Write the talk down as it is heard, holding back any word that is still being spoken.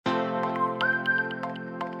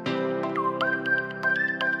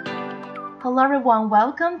Hello everyone,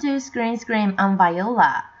 welcome to Screen Scream. I'm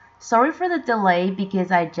Viola. Sorry for the delay because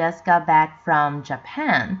I just got back from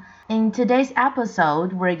Japan. In today's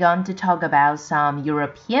episode, we're going to talk about some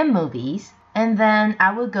European movies, and then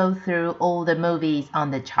I will go through all the movies on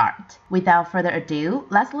the chart. Without further ado,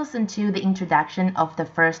 let's listen to the introduction of the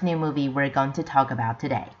first new movie we're going to talk about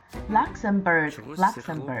today. Luxembourg.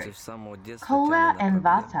 Kola and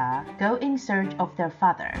Vasa go in search of their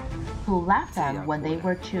father, who left them when they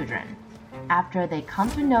were children. After they come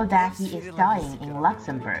to know that he is dying in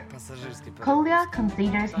Luxembourg, Kolia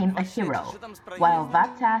considers him a hero, while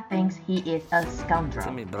Vasa thinks he is a scoundrel.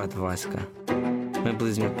 Це мій брат Васька. Ми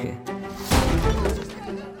близнюки.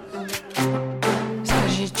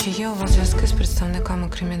 Скажіть, чи є у вас зв'язки з представниками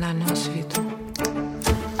кримінального світу?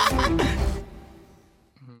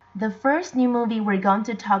 The first new movie we're going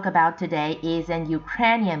to talk about today is an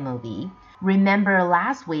Ukrainian movie. Remember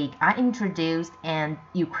last week I introduced an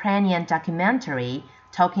Ukrainian documentary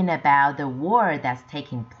talking about the war that's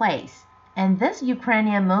taking place. And this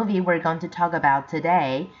Ukrainian movie we're going to talk about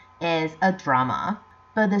today is a drama.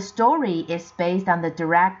 But the story is based on the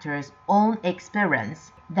director's own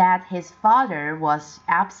experience that his father was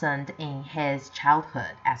absent in his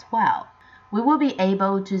childhood as well. We will be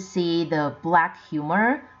able to see the black humor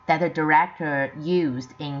that the director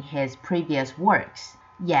used in his previous works.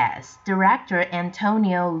 Yes, director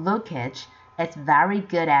Antonio Lukic is very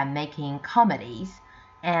good at making comedies,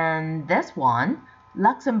 and this one,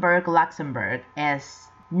 Luxembourg,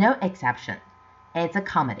 is no exception. It's a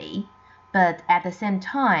comedy, but at the same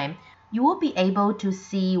time, you will be able to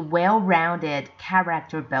see well-rounded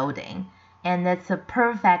character building, and it's a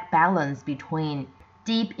perfect balance between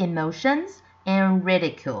deep emotions and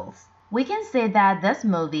ridicules. We can say that this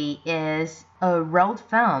movie is a road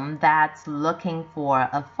film that's looking for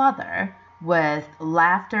a father with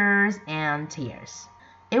laughters and tears.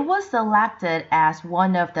 It was selected as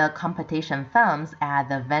one of the competition films at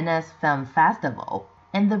the Venice Film Festival,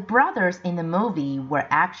 and the brothers in the movie were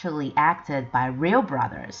actually acted by real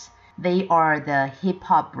brothers. They are the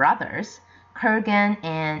hip-hop brothers, Kurgan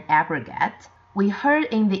and Aggregate. We heard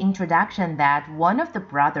in the introduction that one of the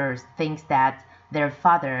brothers thinks that their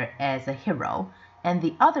father is a hero, and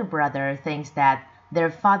the other brother thinks that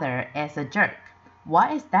their father is a jerk.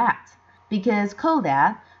 Why is that? Because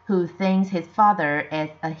Koda, who thinks his father is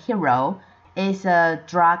a hero, is a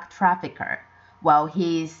drug trafficker, while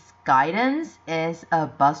his guidance is a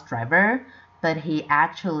bus driver, but he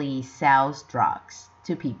actually sells drugs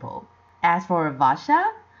to people. As for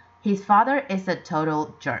Vasha, his father is a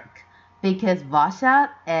total jerk, because Vasha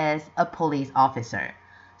is a police officer.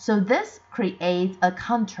 So this creates a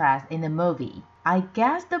contrast in the movie. I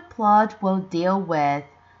guess the plot will deal with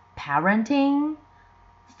parenting,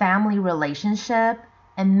 family relationship,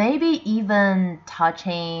 and maybe even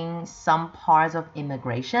touching some parts of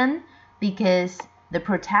immigration because the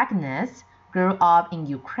protagonist grew up in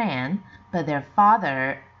Ukraine, but their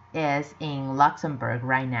father is in Luxembourg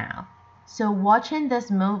right now. So watching this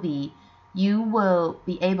movie, you will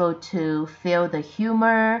be able to feel the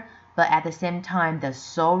humor, but at the same time the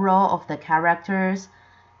sorrow of the characters.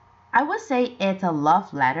 I would say it's a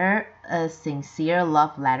love letter, a sincere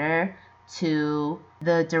love letter to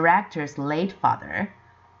the director's late father,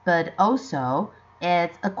 but also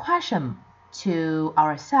it's a question to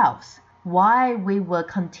ourselves why we will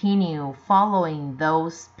continue following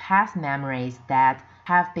those past memories that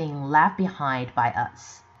have been left behind by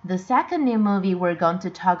us. The second new movie we're going to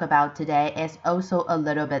talk about today is also a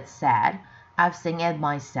little bit sad. I've seen it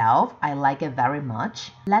myself. I like it very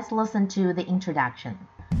much. Let's listen to the introduction.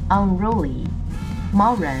 Unruly.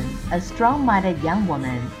 Maureen, a strong-minded young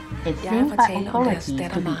woman, is seen by authority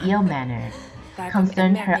to be ill-mannered.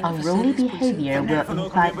 Concerned her unruly behavior will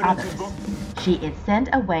incite others. She is sent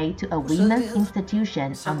away to a women's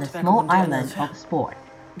institution on the small island of Sport.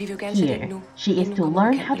 Here, she is to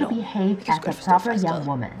learn how to behave as a proper young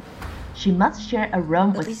woman. She must share a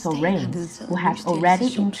room with Soren, who has already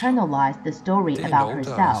internalized the story about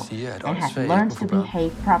herself and has learned to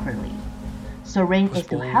behave properly. Soren is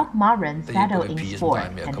to help Maureen settle in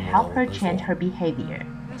Sport and help her change her behavior.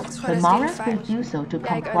 But Maureen's refusal to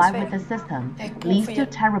comply with the system leads to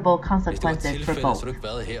terrible consequences for both.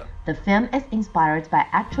 The film is inspired by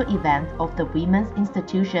actual events of the Women's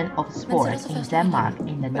Institution of Sport in Denmark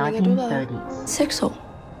in the 1930s. Sexual.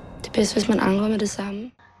 Det er bedst, hvis man angrer med det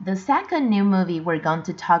samme. The second new movie we're going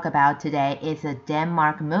to talk about today is a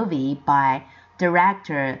Denmark movie by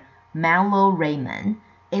director Malo Raymond.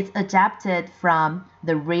 It's adapted from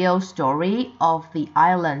the real story of the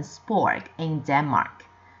island Spork in Denmark.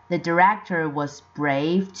 The director was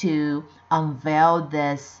brave to unveil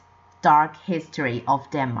this dark history of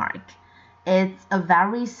Denmark. It's a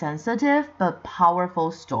very sensitive but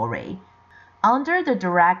powerful story. Under the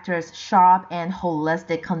director's sharp and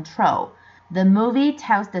holistic control, the movie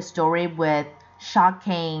tells the story with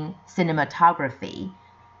shocking cinematography,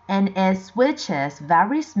 and it switches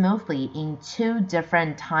very smoothly in two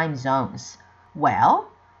different time zones. Well,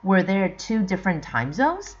 were there two different time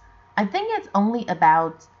zones? I think it's only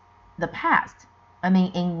about the past. In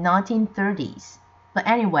 1930s. But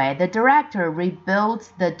anyway, the director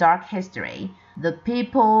rebuilt the dark history, the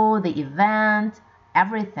people, the event,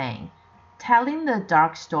 everything, telling the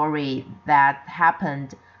dark story that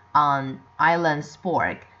happened on Island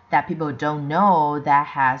Spork that people don't know that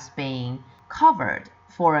has been covered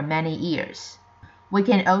for many years. We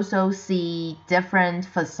can also see different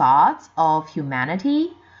facades of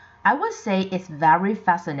humanity. I would say it's very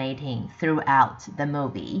fascinating throughout the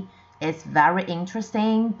movie. It's very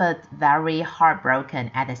interesting but very heartbroken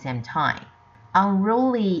at the same time.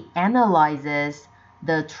 Unruly analyzes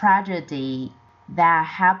the tragedy that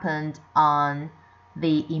happened on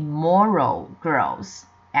the immoral girls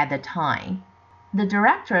at the time. The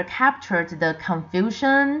director captured the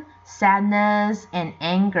confusion, sadness, and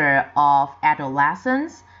anger of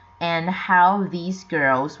adolescents and how these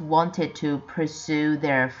girls wanted to pursue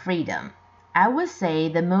their freedom. I would say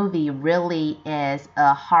the movie really is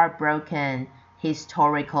a heartbroken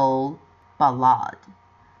historical ballad.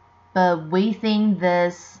 But within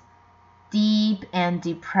this deep and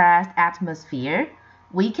depressed atmosphere,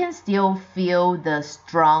 we can still feel the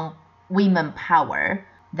strong women power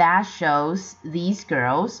that shows these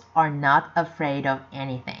girls are not afraid of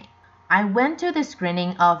anything. I went to the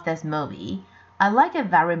screening of this movie. I like it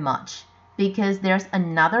very much because there's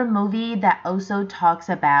another movie that also talks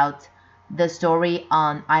about the story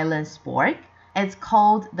on Island Spork. It's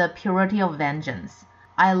called The Purity of Vengeance.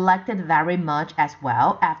 I liked it very much as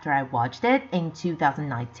well after I watched it in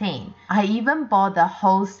 2019. I even bought the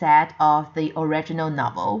whole set of the original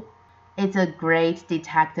novel. It's a great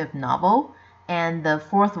detective novel, and the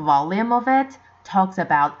fourth volume of it talks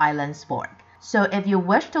about Island Spork. So if you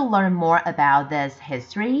wish to learn more about this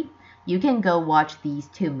history, you can go watch these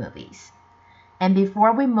two movies. And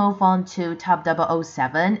before we move on to Top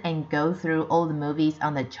 007 and go through all the movies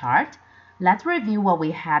on the chart, let's review what we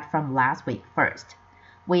had from last week first.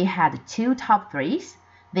 We had two top threes,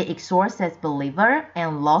 The Exorcist Believer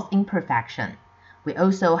and Lost in Perfection. We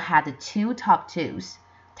also had two top twos,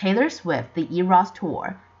 Taylor Swift The Eras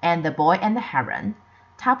Tour and The Boy and the Heron.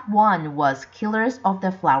 Top one was Killers of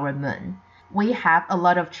the Flower Moon. We have a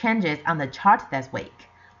lot of changes on the chart this week.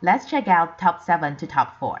 Let's check out top 7 to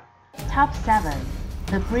top 4. Top 7.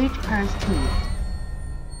 The Bridge Curse 2.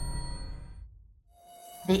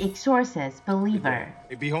 The Exorcist Believer.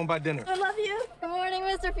 Hey, be home by dinner. I love you. Good morning,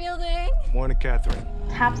 Mr. Fielding. Morning, Catherine.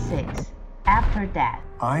 Top 6. After Death.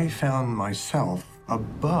 I found myself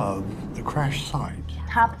above the crash site.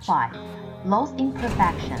 Top 5. Lost in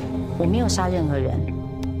Perfection. 我没有杀任何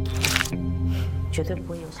人，绝对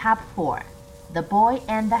不会有。 Top 4. The Boy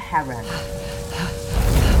and the Heron.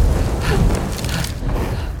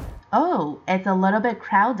 Oh, it's a little bit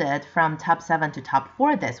crowded from top 7 to top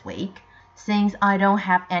 4 this week. Since I don't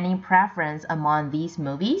have any preference among these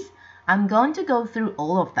movies, I'm going to go through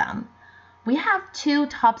all of them. We have two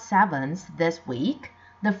top 7s this week.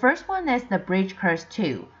 The first one is The Bridge Curse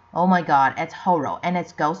 2. Oh my god, it's horror and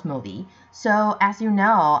it's ghost movie. So as you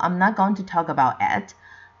know, I'm not going to talk about it.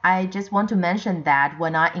 I just want to mention that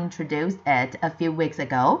when I introduced it a few weeks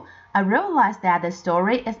ago, I realized that the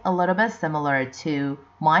story is a little bit similar to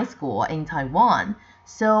my school in Taiwan.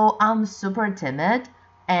 So I'm super timid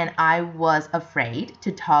and I was afraid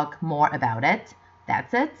to talk more about it.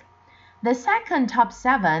 That's it. The second top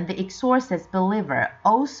 7, The Exorcist Believer,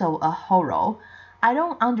 also a horror. I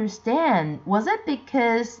don't understand. Was it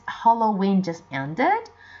because Halloween just ended?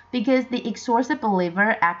 Because The Exorcist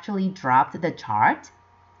Believer actually dropped the chart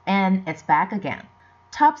and it's back again.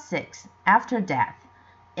 Top 6, After Death.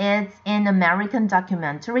 It's an American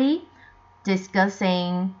documentary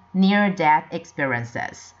discussing near-death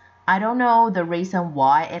experiences. I don't know the reason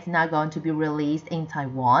why it's not going to be released in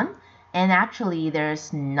Taiwan, and actually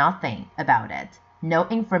there's nothing about it. No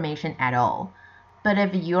information at all. But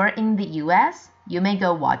if you're in the US, you may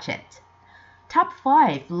go watch it. Top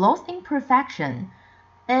 5, Lost in Perfection.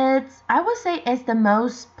 I would say it's the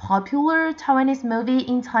most popular Taiwanese movie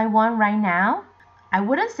in Taiwan right now. I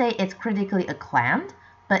wouldn't say it's critically acclaimed,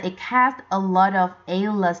 but it cast a lot of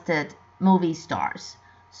A-listed movie stars.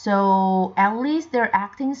 So at least their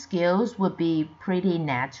acting skills would be pretty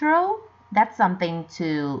natural. That's something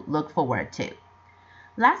to look forward to.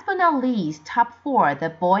 Last but not least, top 4, The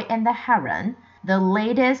Boy and the Heron, the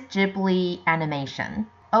latest Ghibli animation.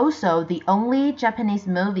 Also, the only Japanese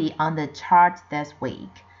movie on the chart this week.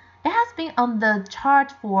 It has been on the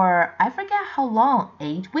chart for I forget how long,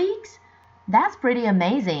 8 weeks? That's pretty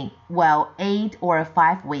amazing. Well, 8 or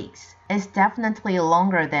 5 weeks. It's definitely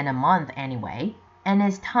longer than a month anyway. And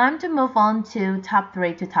it's time to move on to top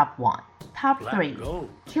 3 to top 1. Top 3.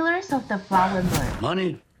 Killers of the Flower Moon.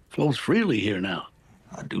 Money flows freely here now.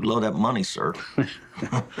 I do love that money, sir.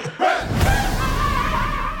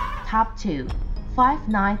 Top 2. Five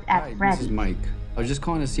Nights at Hi, Freddy's. This is Mike. I was just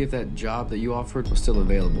calling to see if that job that you offered was still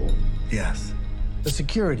available. Yes. The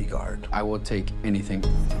security guard. I will take anything.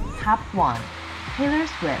 Top 1. Taylor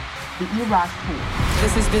Swift, The Eras Tour.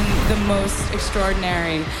 This has been the most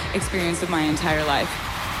extraordinary experience of my entire life.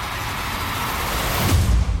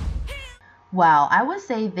 Well, I would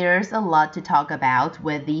say there's a lot to talk about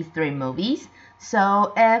with these 3 movies.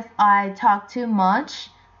 So if I talk too much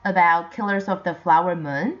about Killers of the Flower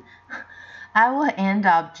Moon, I will end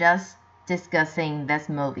up just discussing this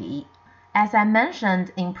movie. As I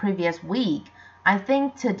mentioned in previous week, I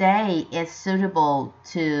think today is suitable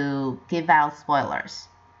to give out spoilers.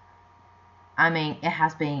 I mean, it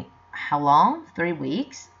has been how long? 3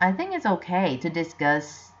 weeks? I think it's okay to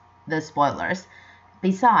discuss the spoilers.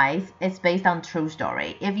 Besides, it's based on true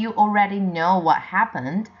story. If you already know what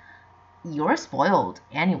happened, you're spoiled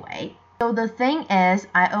anyway. So the thing is,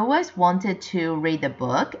 I always wanted to read the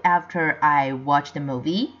book after I watched the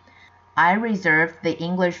movie. I reserved the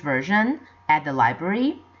English version at the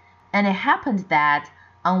library, and it happened that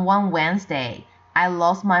on one Wednesday, I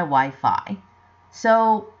lost my Wi-Fi.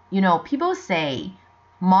 So, people say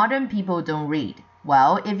modern people don't read.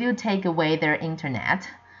 Well, if you take away their internet,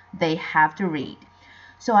 they have to read.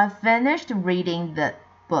 So I finished reading the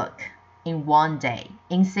book in one day,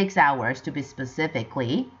 in 6 hours to be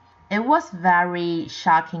specifically. It was very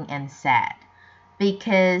shocking and sad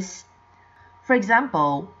because, for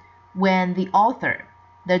example, when the author,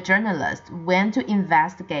 the journalist, went to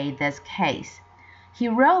investigate this case, he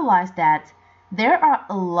realized that there are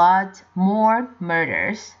a lot more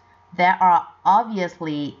murders that are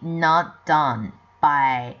obviously not done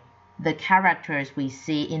by the characters we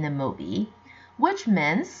see in the movie, which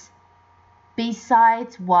means,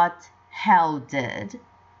 besides what Hell did,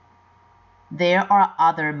 there are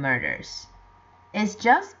other murders. It's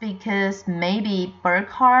just because maybe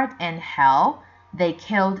Burkhart and Hell, they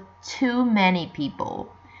killed too many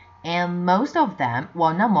people. And most of them,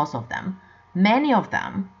 well, not most of them, many of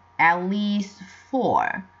them, at least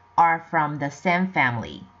 4, are from the same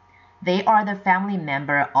family. They are the family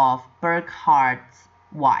member of Burkhart's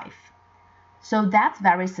wife. So that's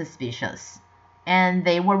very suspicious. And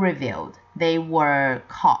they were revealed. They were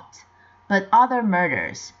caught. But other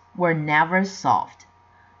murders were never solved.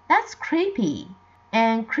 That's creepy.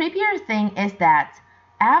 And creepier thing is that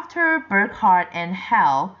after Burkhart and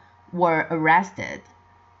Hell were arrested,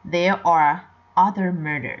 there are other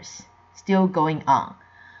murders still going on.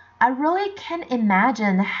 I really can't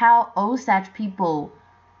imagine how Osage people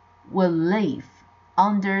will live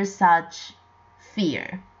under such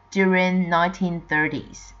fear during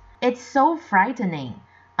 1930s. It's so frightening.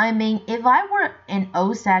 I mean, if I were an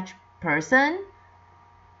Osage person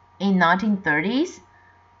in 1930s,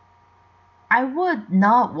 I would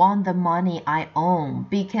not want the money I own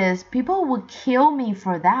because people would kill me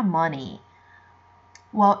for that money.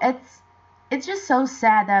 Well, it's just so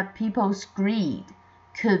sad that people's greed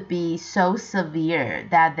could be so severe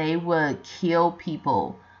that they would kill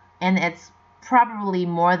people, and it's probably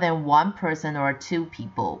more than 1 person or 2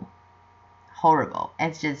 people. Horrible.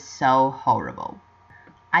 It's just so horrible.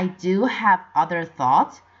 I do have other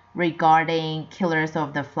thoughts regarding Killers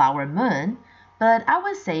of the Flower Moon, but I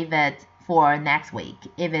will save it for next week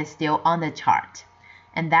if it's still on the chart.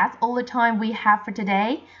 And that's all the time we have for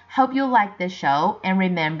today. Hope you like this show and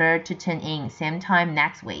remember to tune in same time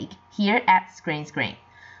next week here at Screen Screen.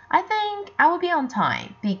 I think I will be on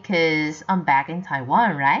time because I'm back in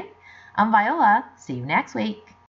Taiwan, right? I'm Viola. See you next week.